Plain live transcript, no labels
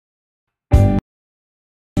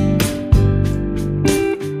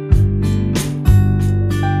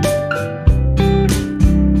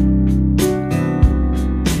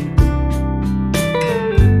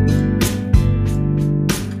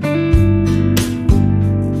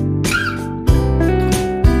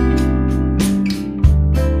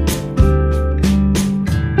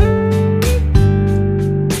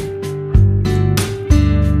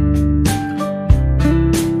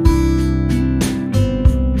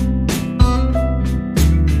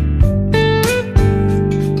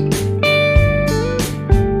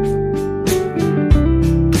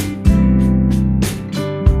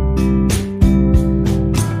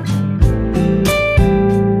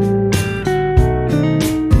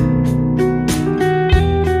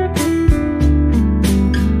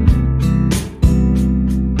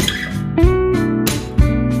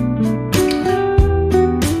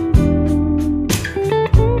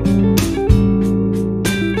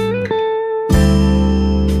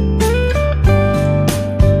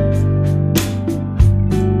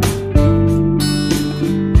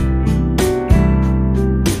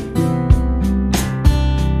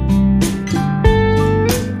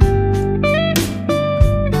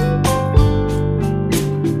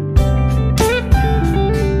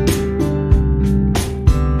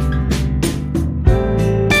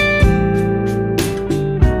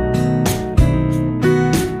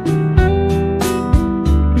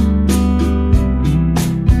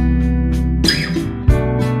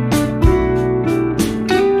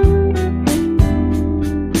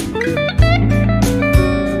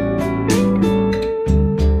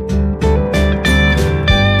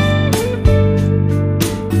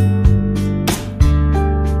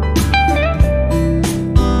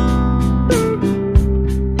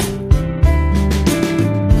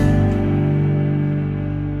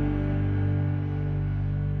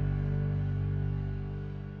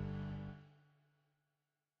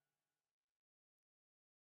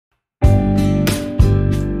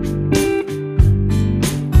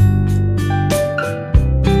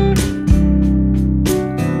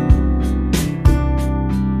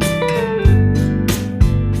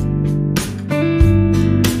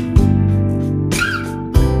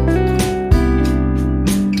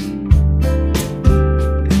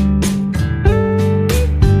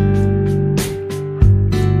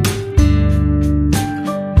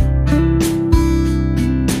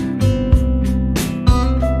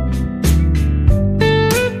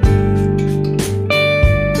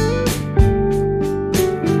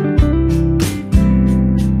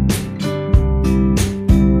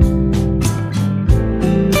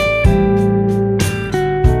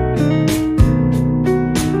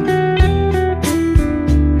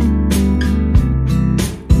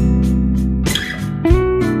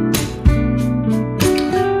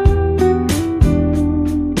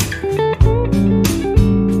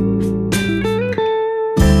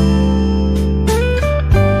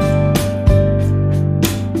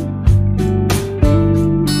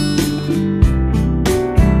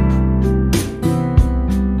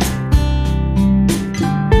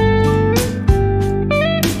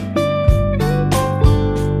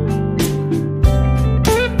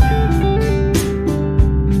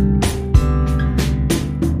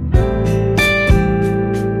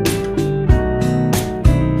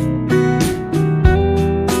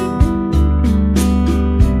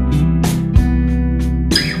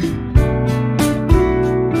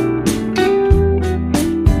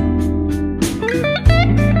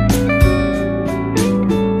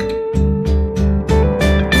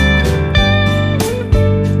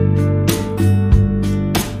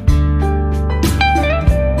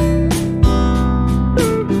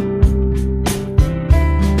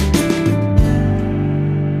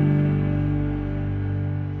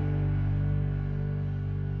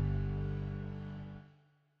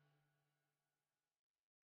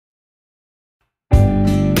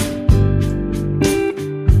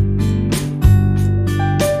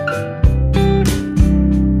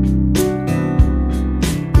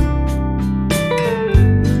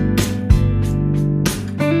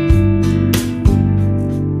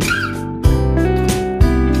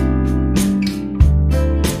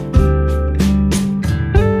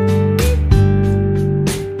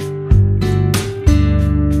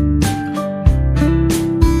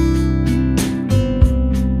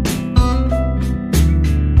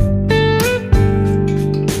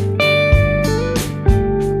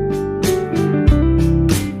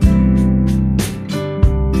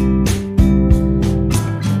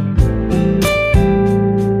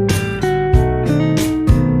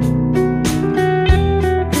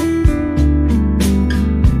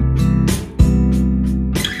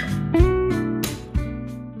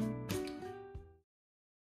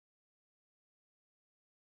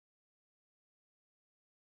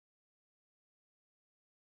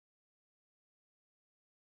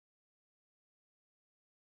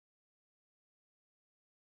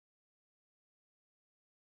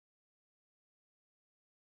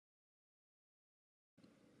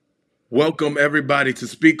Welcome everybody to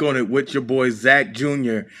Speak On It with your boy Zach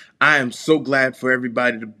Jr. I am so glad for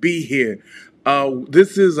everybody to be here.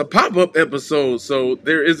 This is a pop-up episode, so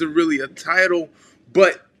there isn't really a title,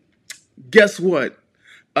 but guess what?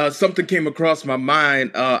 Something came across my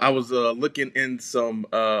mind. I was looking in some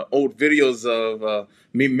old videos of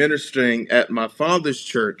me ministering at my father's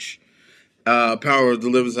church, Power of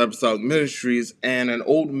Deliverance Apostolic Ministries, and an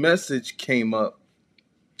old message came up.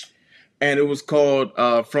 And it was called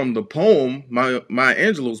from the poem, Maya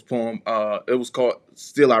Angelou's poem. It was called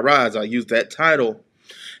 "Still I Rise." I used that title,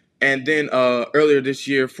 and then earlier this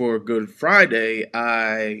year for Good Friday,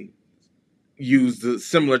 I used a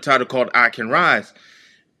similar title called "I Can Rise."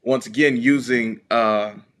 Once again, using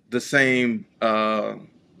the same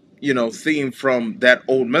theme from that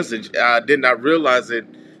old message. I did not realize it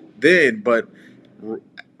then, but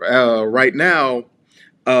right now,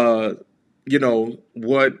 uh,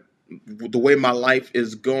 what the way my life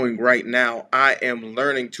is going right now, I am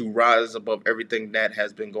learning to rise above everything that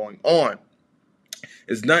has been going on.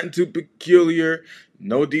 It's nothing too peculiar.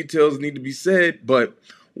 No details need to be said, but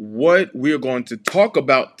what we're going to talk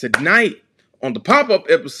about tonight on the pop-up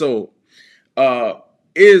episode uh,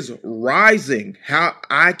 is rising. How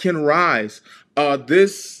I can rise.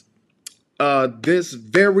 This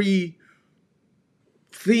very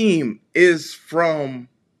theme is from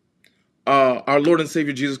our Lord and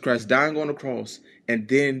Savior Jesus Christ dying on the cross, and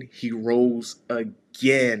then he rose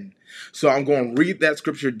again. So I'm going to read that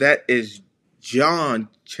scripture. That is John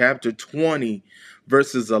chapter 20,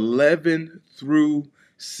 verses 11 through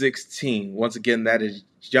 16. Once again, that is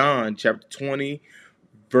John chapter 20,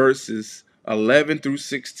 verses 11 through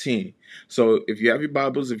 16. So if you have your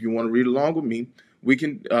Bibles, if you want to read along with me, we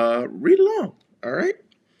can read along. All right.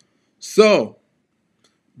 So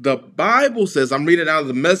the Bible says, I'm reading out of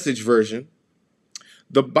the Message version.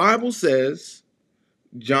 The Bible says,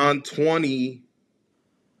 John 20,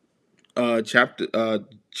 John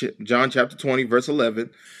chapter 20, verse 11,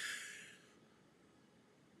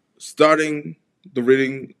 starting the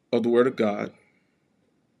reading of the Word of God.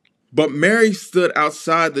 But Mary stood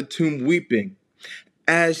outside the tomb weeping.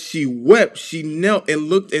 As she wept, she knelt and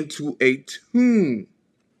looked into a tomb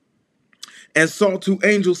and saw two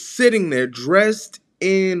angels sitting there dressed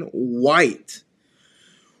in white,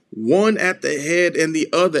 one at the head and the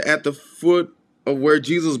other at the foot of where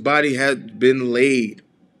Jesus' body had been laid.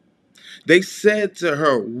 They said to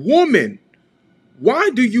her, "Woman, why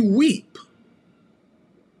do you weep?"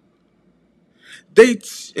 They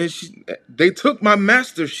took my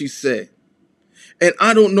master, she said, and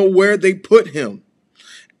I don't know where they put him.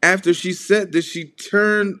 After she said this, she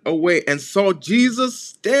turned away and saw Jesus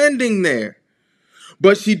standing there,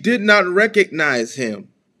 but she did not recognize him.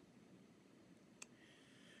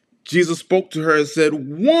 Jesus spoke to her and said,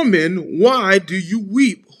 "Woman, why do you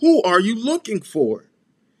weep? Who are you looking for?"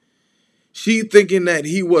 She, thinking that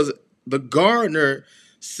he was the gardener,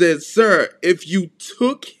 said, "Sir, if you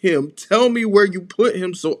took him, tell me where you put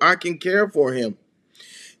him so I can care for him."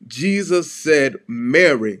 Jesus said,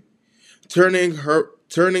 "Mary."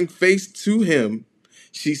 Turning face to him,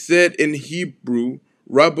 she said in Hebrew,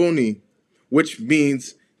 "Rabboni," which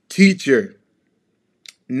means teacher.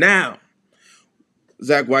 Now,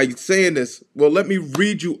 Zach, why are you saying this? Well, let me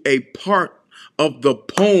read you a part of the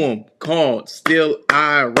poem called "Still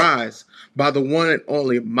I Rise" by the one and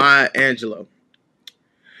only Maya Angelou.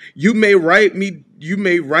 You may write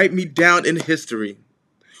me down in history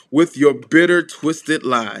with your bitter, twisted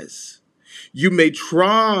lies. You may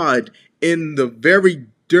trod in the very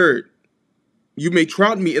dirt. You may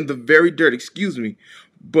trod me in the very dirt,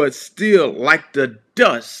 but still, like the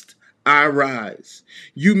dust, I rise.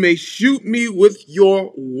 You may shoot me with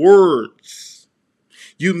your words.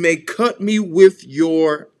 You may cut me with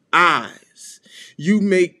your eyes. You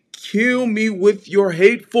may kill me with your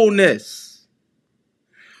hatefulness.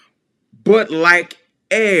 But like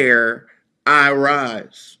air, I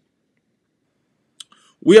rise.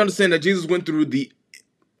 We understand that Jesus went through the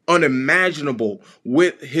unimaginable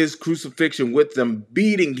with his crucifixion, with them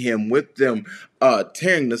beating him, with them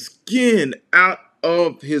tearing the skin out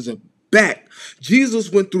of his back.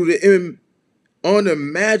 Jesus went through the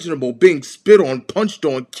unimaginable, being spit on, punched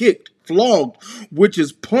on, kicked, flogged, which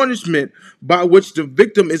is punishment by which the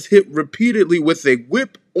victim is hit repeatedly with a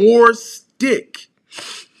whip or stick.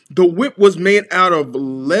 The whip was made out of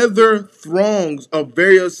leather thongs of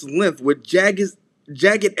various length with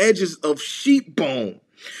jagged edges of sheep bone,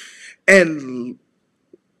 and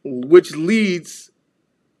which leads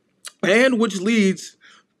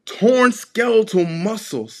torn skeletal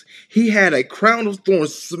muscles. He had a crown of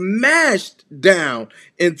thorns smashed down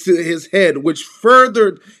into his head, which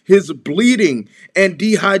furthered his bleeding and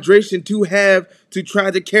dehydration to have to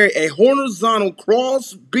try to carry a horizontal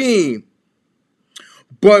cross beam,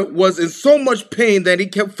 but was in so much pain that he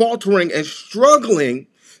kept faltering and struggling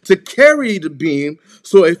to carry the beam.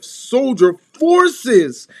 So a soldier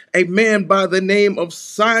forces a man by the name of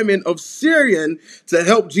Simon of Syrian to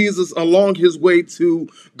help Jesus along his way to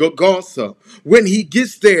Golgotha. When he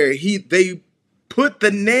gets there, they put the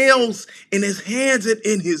nails in his hands and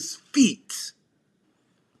in his feet.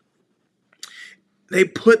 They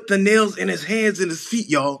put the nails in his hands and his feet,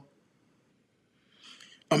 y'all.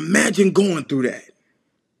 Imagine going through that.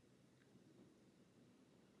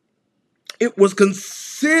 It was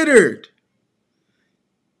considered,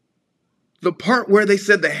 the part where they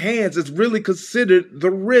said the hands is really considered the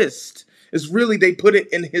wrist. It's really, they put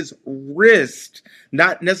it in his wrist,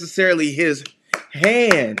 not necessarily his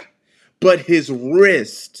hand, but his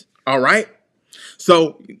wrist. All right.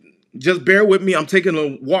 So just bear with me. I'm taking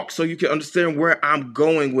a walk so you can understand where I'm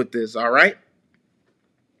going with this. All right.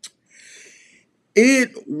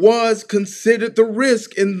 It was considered the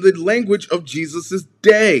risk in the language of Jesus's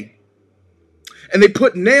day. And they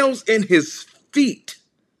put nails in his feet.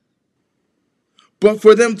 But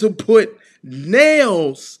for them to put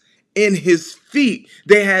nails in his feet,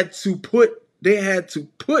 they had to put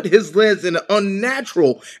his legs in an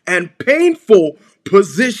unnatural and painful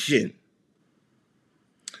position.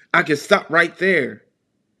 I can stop right there,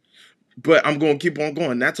 but I'm going to keep on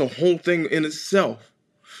going. That's a whole thing in itself.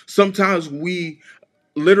 Sometimes we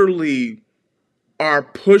literally are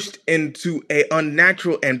pushed into an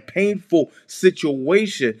unnatural and painful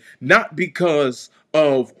situation, not because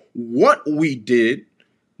of what we did,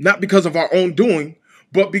 not because of our own doing,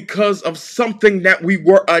 but because of something that we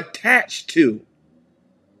were attached to.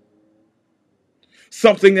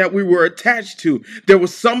 Something that we were attached to. There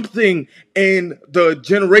was something in the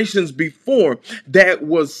generations before that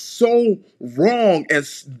was so wrong and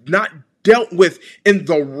not dealt with in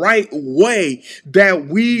the right way that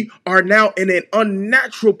we are now in an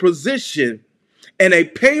unnatural position and a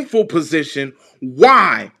painful position.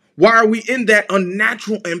 Why? Why are we in that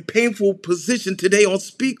unnatural and painful position today on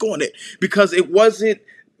Speak On It? Because it wasn't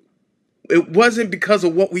because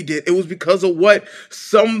of what we did. It was because of what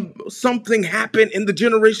something happened in the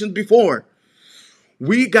generations before.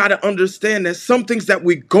 We got to understand that some things that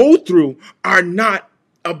we go through are not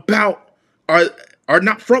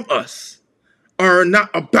from us, are not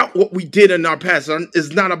about what we did in our past. It's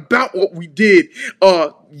not about what we did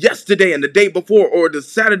yesterday and the day before or the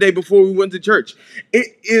Saturday before we went to church.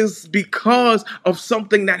 It is because of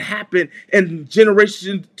something that happened in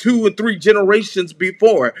generation 2 and 3 generations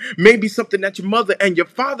before. Maybe something that your mother and your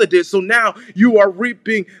father did. So now you are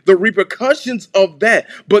reaping the repercussions of that.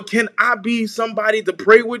 But can I be somebody to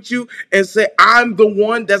pray with you and say, I'm the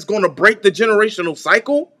one that's going to break the generational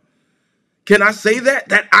cycle? Can I say that?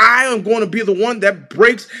 That I am going to be the one that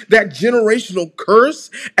breaks that generational curse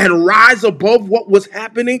and rise above what was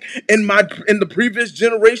happening in the previous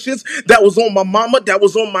generations that was on my mama, that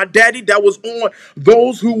was on my daddy, that was on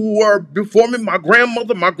those who were before me, my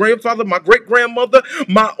grandmother, my grandfather, my great-grandmother,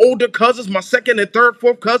 my older cousins, my second and third,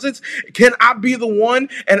 fourth cousins. Can I be the one?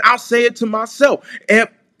 And I'll say it to myself. And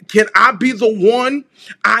can I be the one?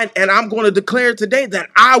 I'm going to declare today that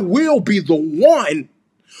I will be the one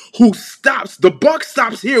who stops. The buck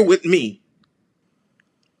stops here with me.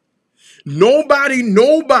 Nobody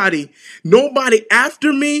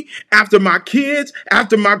after me, after my kids,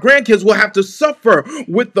 after my grandkids will have to suffer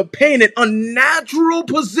with the pain and unnatural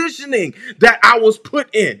positioning that I was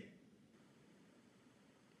put in.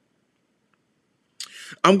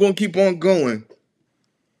 I'm going to keep on going.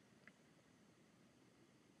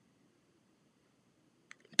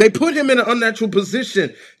 They put him in an unnatural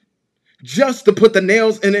position just to put the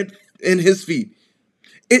nails in his feet.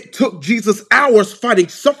 It took Jesus hours fighting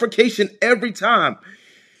suffocation every time.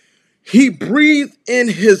 He breathed in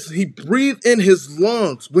his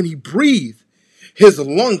lungs. When he breathed, his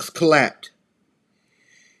lungs collapsed.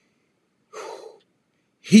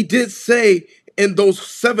 He did say in those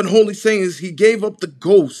 7 holy sayings, he gave up the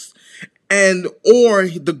ghost, or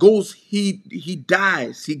the ghost he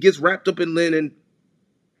dies. He gets wrapped up in linen.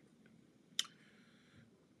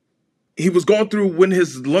 He was going through when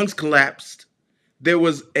his lungs collapsed. There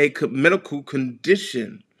was a medical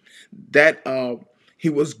condition that he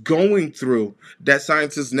was going through that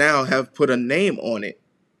scientists now have put a name on it.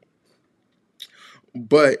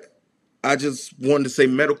 But I just wanted to say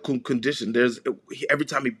medical condition. Every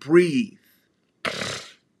time he breathed,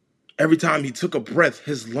 every time he took a breath,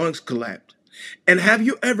 his lungs collapsed. And have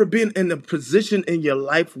you ever been in a position in your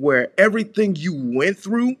life where everything you went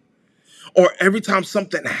through, or every time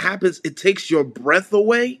something happens, it takes your breath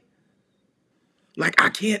away? Like, I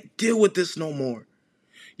can't deal with this no more.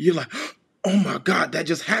 You're like, oh my God, that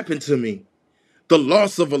just happened to me. The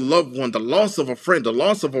loss of a loved one, the loss of a friend, the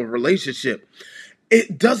loss of a relationship.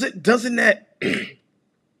 It doesn't that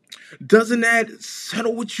doesn't that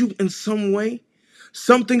settle with you in some way?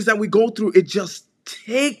 Some things that we go through, it just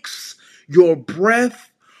takes your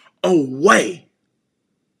breath away.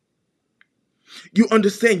 You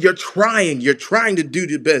understand, you're trying to do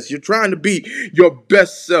the best. You're trying to be your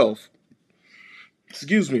best self.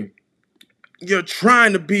 Excuse me. You're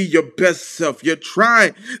trying to be your best self. You're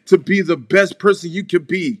trying to be the best person you could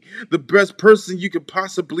be, the best person you could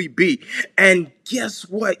possibly be. And guess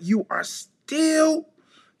what? You are still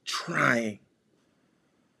trying.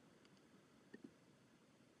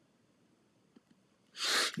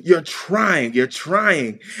 You're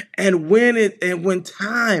trying. And when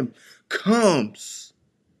time comes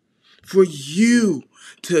for you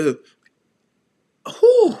to,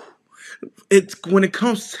 whew, it's when it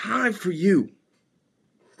comes time for you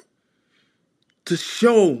to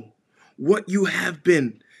show what you have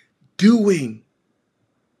been doing.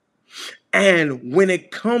 And when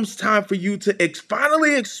it comes time for you to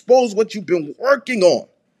finally expose what you've been working on,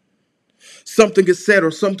 something is said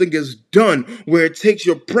or something is done where it takes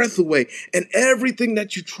your breath away, and everything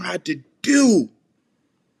you tried to do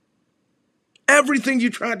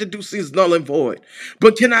seems null and void.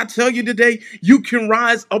 But can I tell you today, you can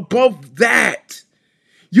rise above that.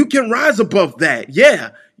 You can rise above that.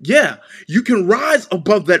 Yeah. You can rise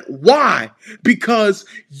above that. Why? Because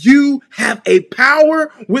you have a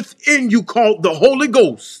power within you called the Holy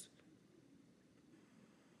Ghost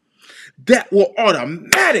that will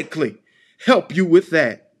automatically help you with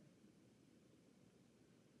that.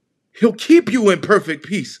 He'll keep you in perfect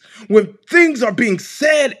peace. When things are being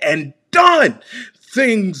said and done,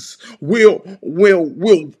 things will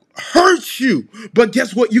hurt you. But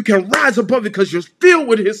guess what? You can rise above it because you're filled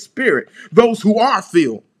with his spirit. Those who are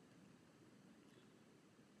filled.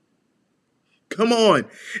 Come on.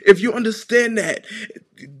 If you understand that,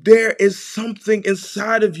 there is something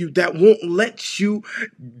inside of you that won't let you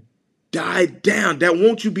die down, that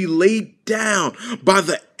won't you be laid down by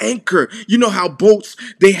the anchor. You know how boats,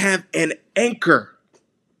 they have an anchor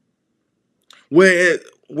where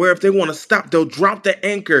if they want to stop, they'll drop the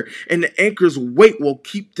anchor and the anchor's weight will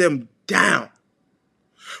keep them down.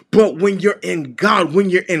 But when you're in God, when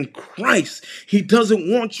you're in Christ, he doesn't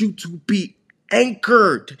want you to be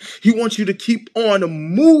anchored. He wants you to keep on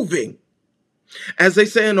moving. As they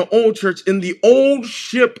say in the old church, in the old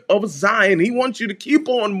ship of Zion, he wants you to keep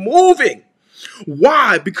on moving.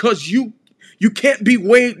 Why? Because you can't be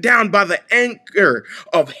weighed down by the anchor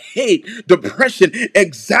of hate, depression,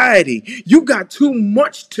 anxiety. You got too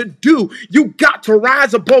much to do. You got to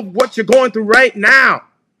rise above what you're going through right now.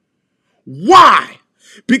 Why?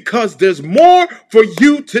 Because there's more for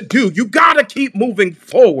you to do. You got to keep moving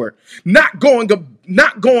forward, not going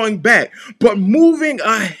back, but moving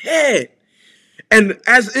ahead. And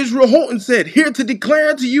as Israel Houghton said, here to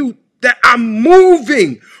declare to you that I'm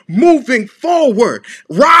moving forward,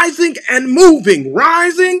 rising and moving,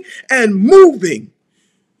 rising and moving.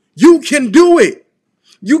 You can do it.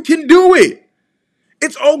 You can do it.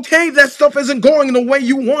 It's okay that stuff isn't going the way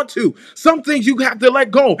you want to. Some things you have to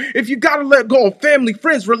let go. If you got to let go of family,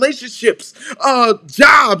 friends, relationships,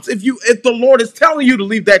 jobs, if the Lord is telling you to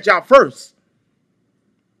leave that job first.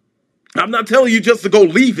 I'm not telling you just to go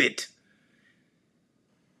leave it.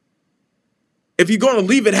 If you're going to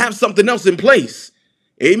leave it, have something else in place.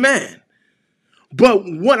 Amen. But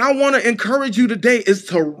what I want to encourage you today is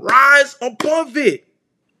to rise above it.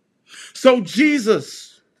 So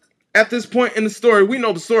Jesus, at this point in the story, we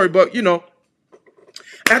know the story, but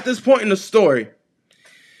at this point in the story,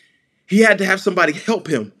 he had to have somebody help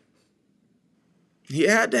him. He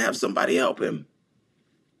had to have somebody help him.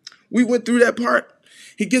 We went through that part.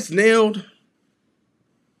 He gets nailed.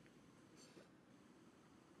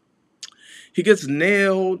 He gets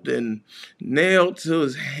nailed and nailed to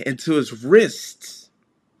his wrist.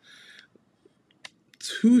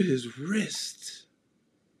 To his wrist.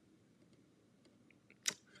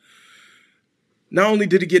 Not only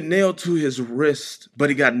did he get nailed to his wrist, but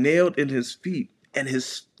he got nailed in his feet. And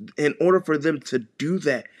in order for them to do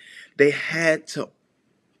that, they had to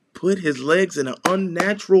put his legs in an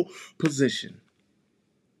unnatural position.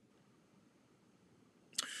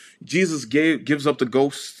 Jesus gives up the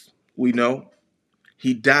ghost, we know.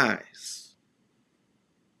 He dies.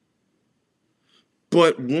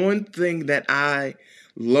 But one thing that I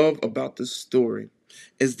love about this story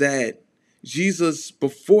is that Jesus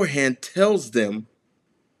beforehand tells them,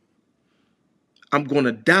 I'm going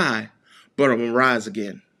to die, but I'm going to rise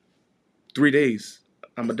again. 3 days,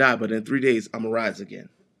 I'm going to die, but in 3 days, I'm going to rise again.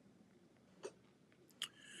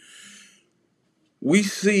 We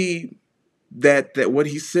see that what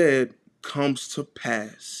he said comes to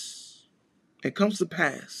pass. It comes to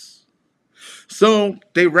pass. So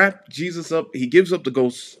they wrap Jesus up. He gives up the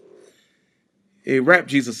ghost. They wrap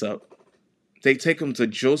Jesus up. They take him to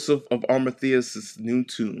Joseph of Arimathea's new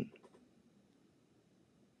tomb.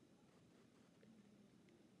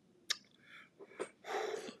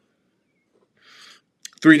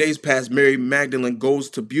 Three days pass. Mary Magdalene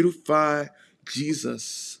goes to beautify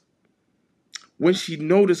Jesus when she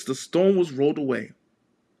noticed the stone was rolled away.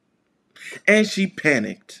 And she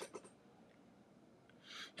panicked.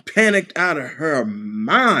 Panicked out of her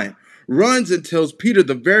mind. Runs and tells Peter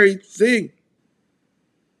the very thing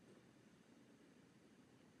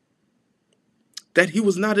that he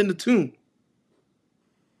was not in the tomb.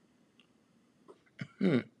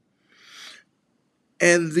 And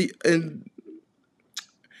the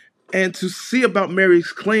and to see about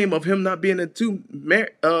Mary's claim of him not being in the tomb,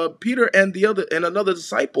 Peter and another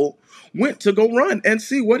disciple went to go run and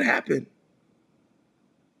see what happened.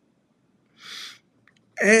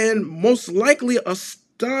 And most likely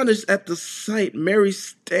astonished at the sight, Mary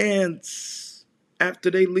stands after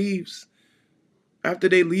they leaves. After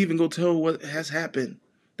they leave and go tell what has happened.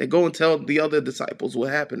 They go and tell the other disciples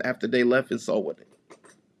what happened after they left and saw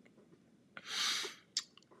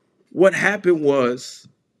what happened was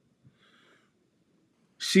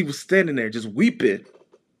she was standing there just weeping.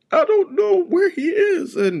 I don't know where he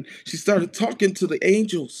is. And she started talking to the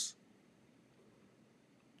angels,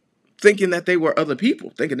 thinking that they were other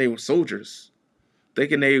people, thinking they were soldiers,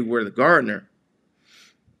 thinking they were the gardener.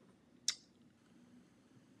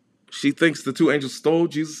 She thinks the two angels stole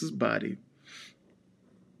Jesus' body.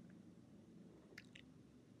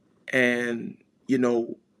 And,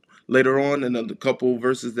 later on in a couple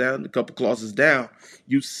verses down, a couple clauses down,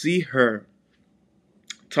 you see her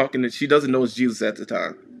talking that she doesn't know it's Jesus at the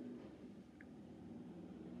time.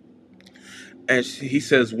 And he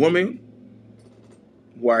says, woman,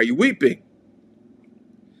 why are you weeping?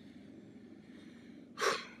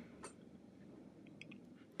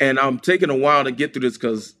 And I'm taking a while to get through this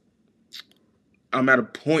because I'm at a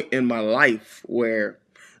point in my life where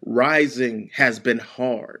rising has been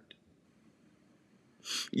hard.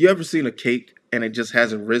 You ever seen a cake and it just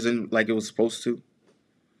hasn't risen like it was supposed to?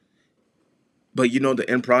 But the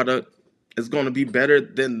end product is going to be better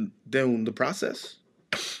than the process.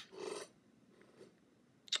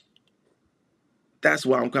 That's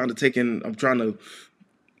why I'm trying to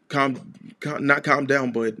not calm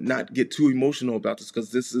down, but not get too emotional about this,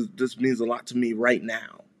 because this means a lot to me right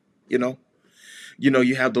now.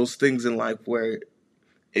 You have those things in life where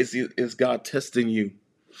it's God testing you.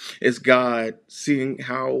 It's God seeing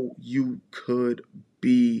how you could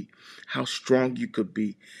be, how strong you could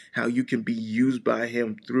be, how you can be used by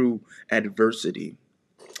him through adversity,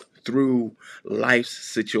 through life's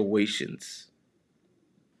situations.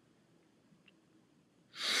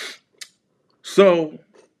 So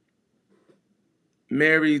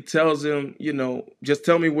Mary tells him, just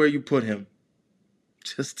tell me where you put him.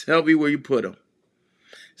 Just tell me where you put him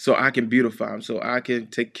so I can beautify him, so I can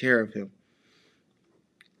take care of him.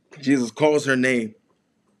 Jesus calls her name.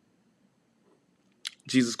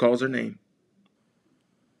 Jesus calls her name.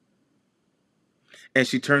 And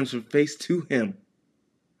she turns her face to him.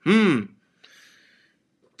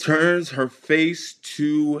 Turns her face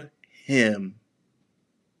to him.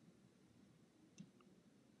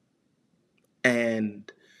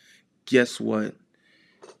 And guess what?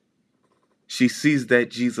 She sees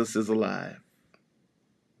that Jesus is alive.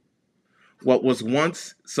 What was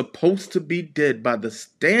once supposed to be dead by the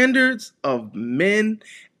standards of men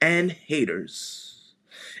and haters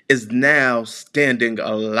is now standing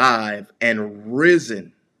alive and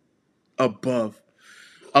risen above.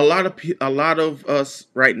 A lot of us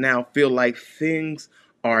right now feel like things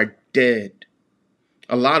are dead.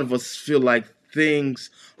 A lot of us feel like things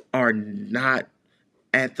are not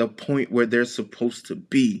at the point where they're supposed to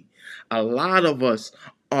be. A lot of us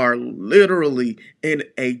are literally in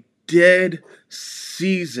a dead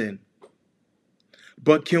season.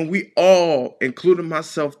 But can we all, including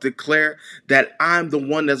myself, declare that I'm the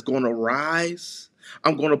one that's going to rise?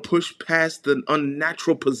 I'm going to push past the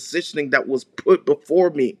unnatural positioning that was put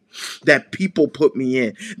before me, that people put me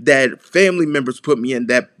in, that family members put me in,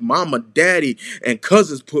 that mama, daddy, and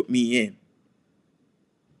cousins put me in.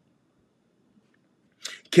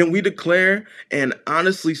 Can we declare and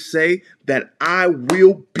honestly say that I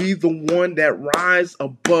will be the one that rise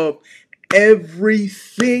above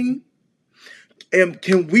everything. And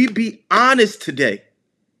can we be honest today?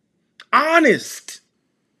 Honest.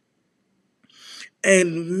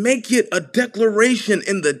 And make it a declaration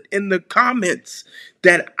in the comments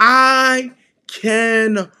that I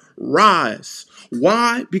can rise.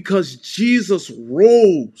 Why? Because Jesus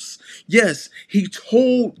rose. Yes, he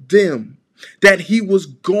told them that he was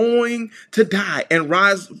going to die and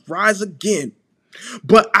rise again.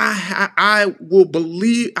 But I will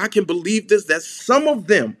believe, I can believe this, that some of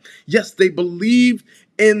them, yes, they believe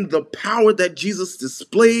in the power that Jesus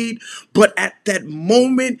displayed, but at that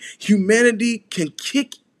moment, humanity can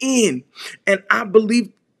kick in. And I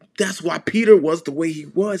believe that's why Peter was the way he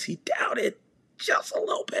was. He doubted just a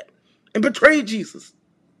little bit and betrayed Jesus.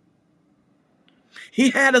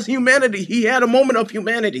 He had his humanity. He had a moment of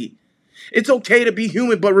humanity. It's okay to be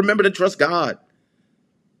human, but remember to trust God.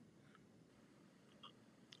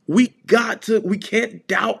 We can't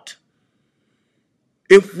doubt.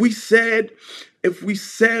 If we said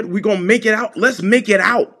we're gonna make it out, let's make it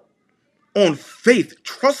out on faith,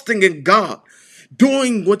 trusting in God,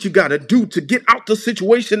 doing what you gotta do to get out the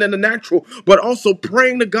situation in the natural, but also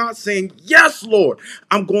praying to God, saying, yes, Lord,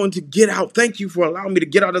 I'm going to get out. Thank you for allowing me to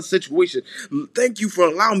get out of the situation. Thank you for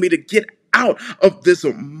allowing me to get out of this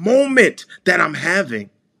moment that I'm having.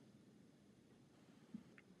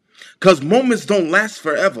 Because moments don't last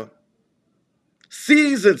forever.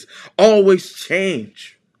 Seasons always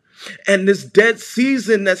change. And this dead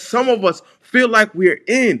season that some of us feel like we're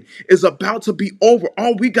in is about to be over.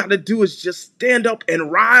 All we got to do is just stand up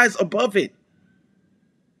and rise above it.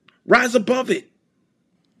 Rise above it.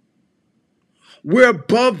 We're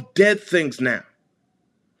above dead things now.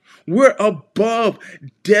 We're above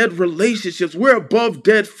dead relationships. We're above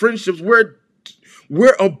dead friendships.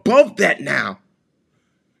 We're above that now.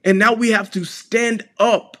 And now we have to stand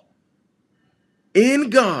up in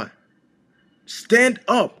God. Stand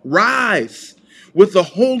up, rise with the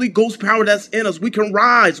Holy Ghost power that's in us. We can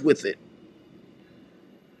rise with it.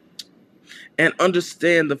 And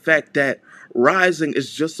understand the fact that rising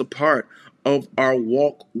is just a part of our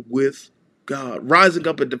walk with God. Rising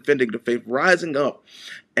up and defending the faith. Rising up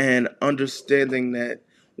and understanding that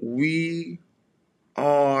we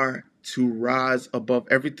are to rise above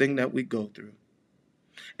everything that we go through.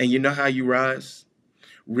 And you know how you rise?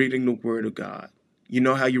 Reading the Word of God. You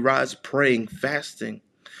know how you rise? Praying, fasting,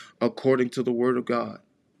 according to the Word of God.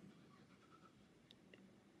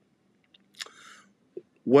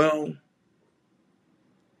 Well,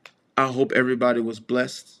 I hope everybody was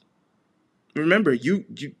blessed. Remember,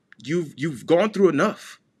 you've gone through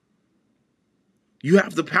enough. You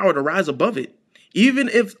have the power to rise above it. Even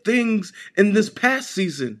if things in this past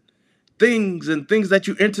season, things that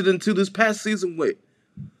you entered into this past season with,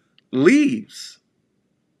 leaves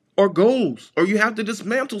or goes, or you have to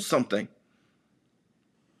dismantle something.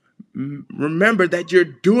 Remember that you're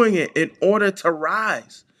doing it in order to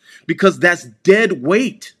rise, because that's dead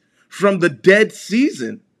weight from the dead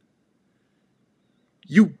season.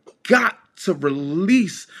 You got to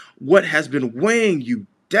release what has been weighing you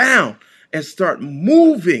down and start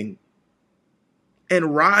moving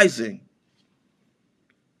and rising.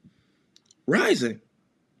 Rising.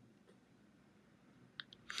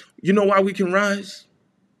 You know why we can rise?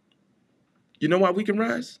 You know why we can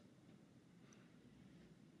rise?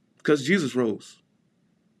 Because Jesus rose.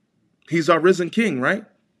 He's our risen king, right?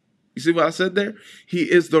 You see what I said there? He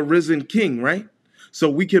is the risen king, right? So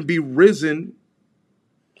we can be risen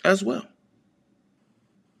as well.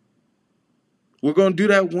 We're going to do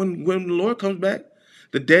that when the Lord comes back.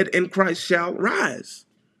 The dead in Christ shall rise.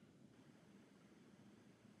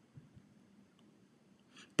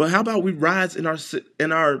 But how about we rise in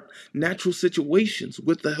our natural situations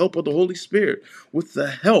with the help of the Holy Spirit, with the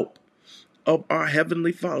help of our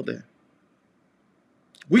Heavenly Father?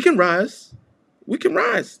 We can rise. We can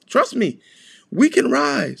rise. Trust me. We can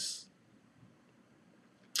rise.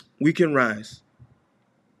 We can rise.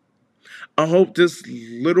 I hope this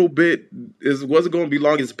little bit wasn't going to be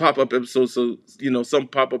long as a pop-up episode. So, some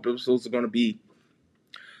pop-up episodes are going to be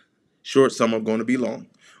short. Some are going to be long.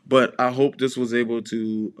 But I hope this was able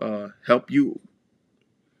to help you.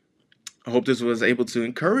 I hope this was able to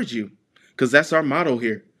encourage you, because that's our motto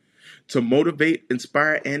here: to motivate,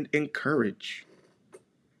 inspire, and encourage,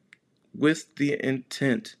 with the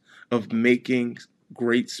intent of making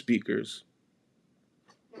great speakers.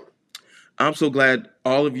 I'm so glad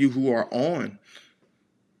all of you who are on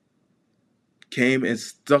came and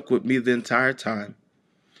stuck with me the entire time.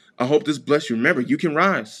 I hope this blessed you. Remember, you can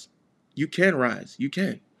rise. You can rise. You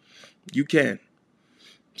can. You can.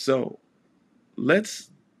 So let's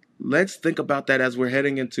think about that as we're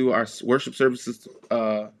heading into our worship services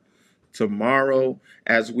tomorrow,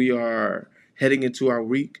 as we are heading into our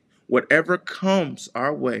week, whatever comes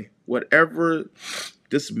our way, whatever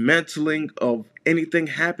dismantling of anything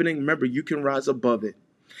happening, remember, you can rise above it.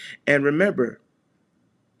 And remember,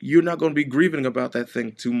 you're not going to be grieving about that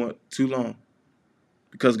thing too long,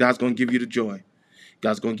 because God's going to give you the joy.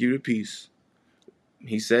 God's going to give you the peace.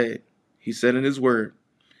 He said in his word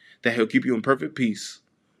that he'll keep you in perfect peace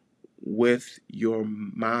with your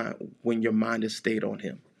mind, when your mind is stayed on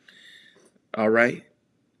him. All right?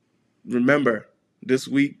 Remember this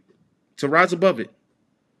week to rise above it.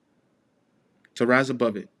 To rise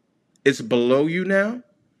above it. It's below you now,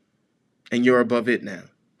 and you're above it now.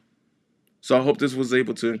 So I hope this was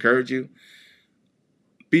able to encourage you.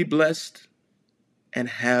 Be blessed and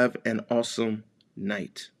have an awesome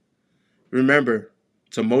night. Remember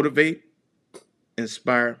to motivate,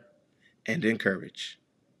 inspire, and encourage.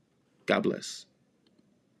 God bless.